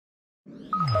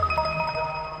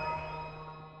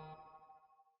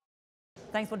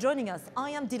Thanks for joining us.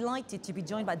 I am delighted to be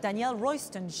joined by Danielle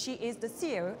Royston. She is the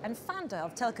CEO and founder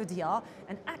of Telecom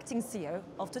and acting CEO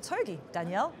of Totogi.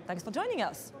 Danielle, thanks for joining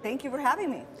us. Thank you for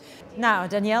having me. Now,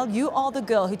 Danielle, you are the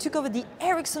girl who took over the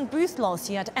Ericsson booth last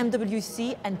year at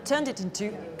MWC and turned it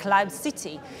into Cloud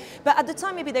City. But at the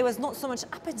time, maybe there was not so much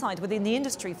appetite within the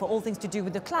industry for all things to do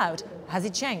with the cloud. Has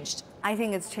it changed? I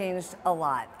think it's changed a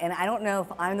lot. And I don't know if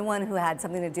I'm the one who had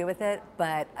something to do with it,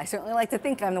 but I certainly like to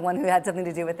think I'm the one who had something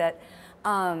to do with it.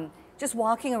 Just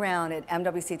walking around at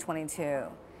MWC 22,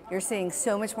 you're seeing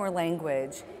so much more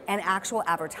language and actual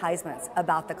advertisements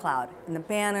about the cloud in the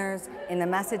banners, in the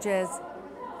messages,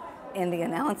 in the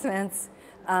announcements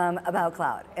about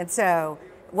cloud. And so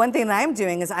one thing that I'm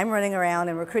doing is I'm running around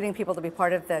and recruiting people to be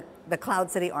part of the Cloud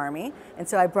City Army. And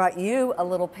so I brought you a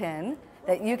little pin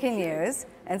that you can use.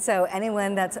 And so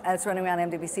anyone that's running around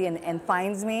MWC and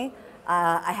finds me,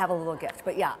 I have a little gift.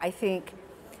 But yeah, I think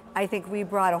we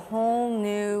brought a whole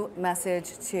new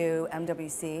message to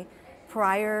MWC.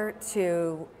 Prior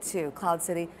to Cloud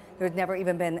City, there had never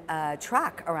even been a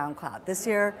track around cloud. This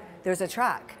year, there's a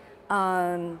track.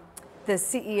 The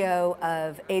CEO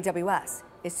of AWS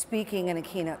is speaking in a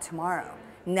keynote tomorrow.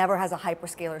 Never has a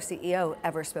hyperscaler CEO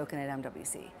ever spoken at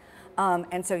MWC.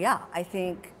 And so yeah, I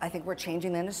think we're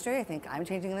changing the industry. I think I'm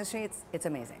changing the industry. It's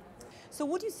amazing. So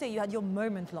would you say you had your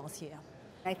moment last year?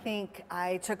 I think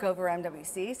I took over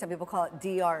MWC. Some people call it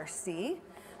DRC.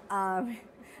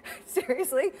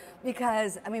 Seriously,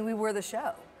 because I mean, we were the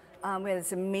show. We had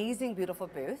this amazing, beautiful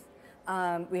booth.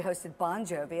 We hosted Bon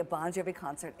Jovi, a Bon Jovi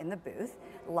concert in the booth,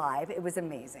 live. It was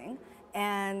amazing.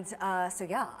 And so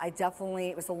yeah,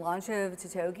 it was the launch of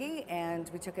Totogi, and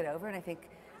we took it over, and I think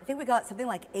we got something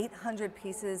like 800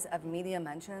 pieces of media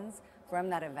mentions from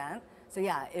that event. So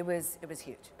yeah, it was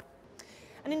huge.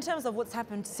 And in terms of what's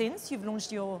happened since you've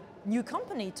launched your new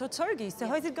company, Totogi, so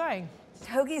how's it going?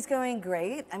 Totogi's going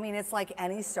great. I mean, it's like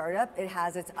any startup. It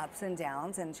has its ups and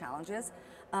downs and challenges.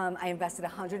 I invested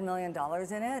 $100 million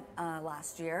in it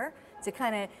last year to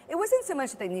it wasn't so much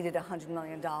that they needed $100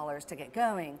 million to get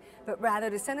going, but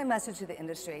rather to send a message to the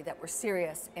industry that we're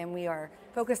serious and we are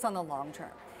focused on the long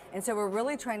term. And so we're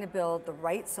really trying to build the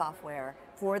right software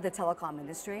for the telecom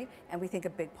industry, and we think a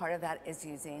big part of that is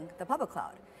using the public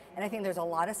cloud. And I think there's a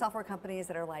lot of software companies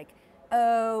that are like,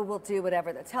 oh, we'll do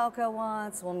whatever the telco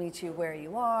wants, we'll meet you where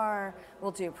you are,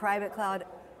 we'll do private cloud.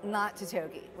 Not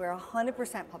Totogi. We're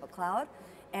 100% public cloud,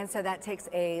 and so that takes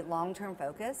a long-term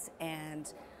focus.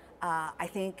 And I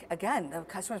think, again, the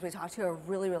customers we talk to are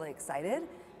really, really excited,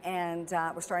 and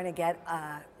we're starting to get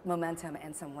momentum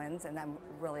and some wins, and I'm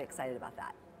really excited about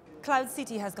that. Cloud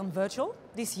City has gone virtual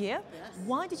this year. Yes.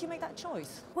 Why did you make that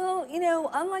choice? Well, you know,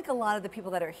 unlike a lot of the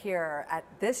people that are here at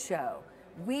this show,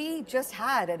 we just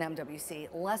had an MWC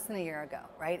less than a year ago,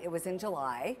 right? It was in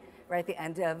July, right at the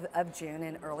end of June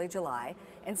and early July.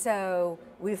 And so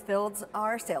we filled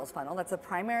our sales funnel. That's the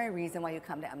primary reason why you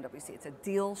come to MWC. It's a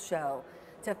deal show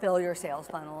to fill your sales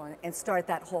funnel and start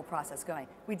that whole process going.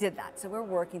 We did that, so we're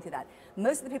working through that.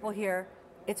 Most of the people here,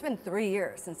 it's been 3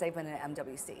 years since they've been at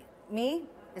MWC. Me,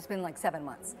 it's been like 7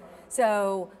 months.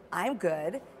 So I'm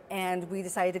good, and we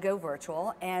decided to go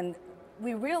virtual, and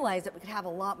we realized that we could have a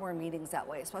lot more meetings that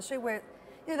way, especially where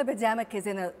the pandemic is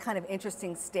in a kind of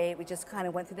interesting state. We just kind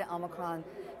of went through the Omicron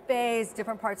phase.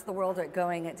 Different parts of the world are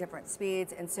going at different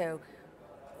speeds, and so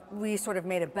we sort of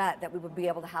made a bet that we would be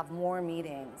able to have more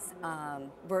meetings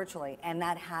virtually, and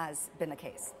that has been the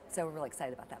case. So we're really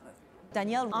excited about that move.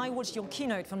 Danielle, I watched your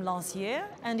keynote from last year,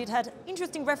 and it had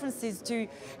interesting references to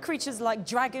creatures like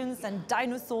dragons and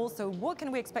dinosaurs. So what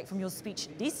can we expect from your speech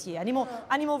this year? Any more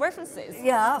animal references?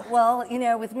 Yeah, well, you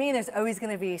know, with me, there's always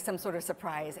going to be some sort of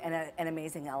surprise and an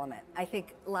amazing element. I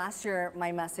think last year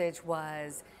my message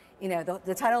was, you know,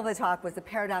 the title of the talk was The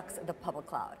Paradox of the Public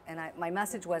Cloud. And my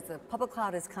message was the public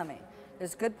cloud is coming.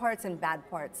 There's good parts and bad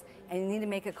parts, and you need to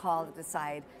make a call to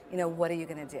decide, you know, what are you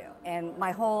going to do? And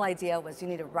my whole idea was you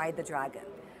need to ride the dragon,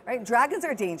 right? Dragons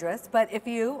are dangerous, but if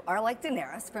you are like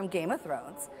Daenerys from Game of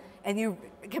Thrones, and you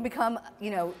can become,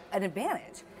 you know, an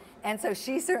advantage. And so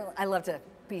I love to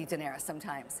be Daenerys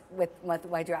sometimes with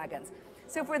my dragons.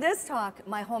 So for this talk,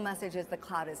 my whole message is the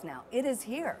cloud is now. It is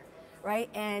here. Right,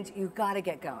 and you've got to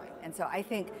get going. And so I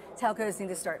think telcos need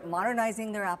to start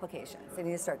modernizing their applications. They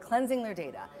need to start cleansing their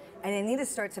data, and they need to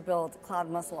start to build cloud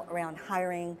muscle around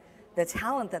hiring the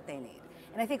talent that they need.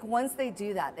 And I think once they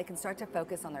do that, they can start to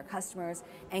focus on their customers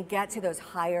and get to those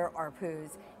higher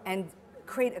ARPUs and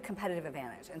create a competitive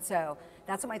advantage. And so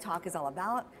that's what my talk is all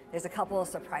about. There's a couple of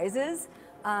surprises,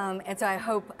 and so I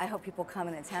hope people come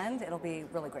and attend. It'll be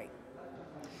really great.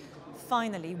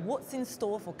 finally, what's in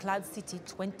store for Cloud City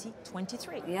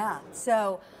 2023? Yeah,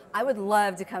 so I would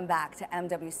love to come back to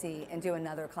MWC and do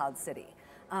another Cloud City.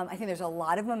 I think there's a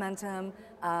lot of momentum.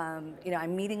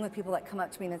 I'm meeting with people that come up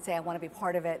to me and say, I want to be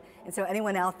part of it. And so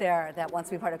anyone out there that wants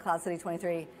to be part of Cloud City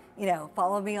 23,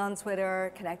 follow me on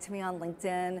Twitter, connect to me on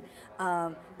LinkedIn.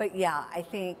 But yeah, I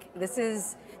think this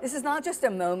is not just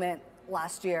a moment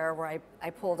last year where I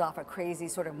pulled off a crazy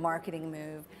sort of marketing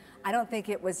move. I don't think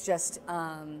it was just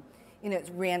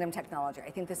it's random technology. I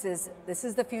think this is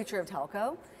the future of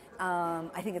telco.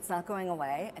 I think it's not going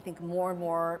away. I think more and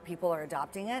more people are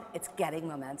adopting it. It's getting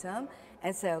momentum.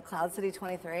 And so Cloud City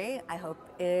 23, I hope,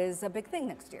 is a big thing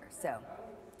next year. So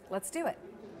let's do it.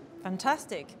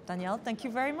 Fantastic. Danielle, thank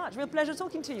you very much. Real pleasure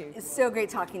talking to you. It's so great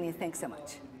talking to you. Thanks so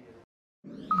much.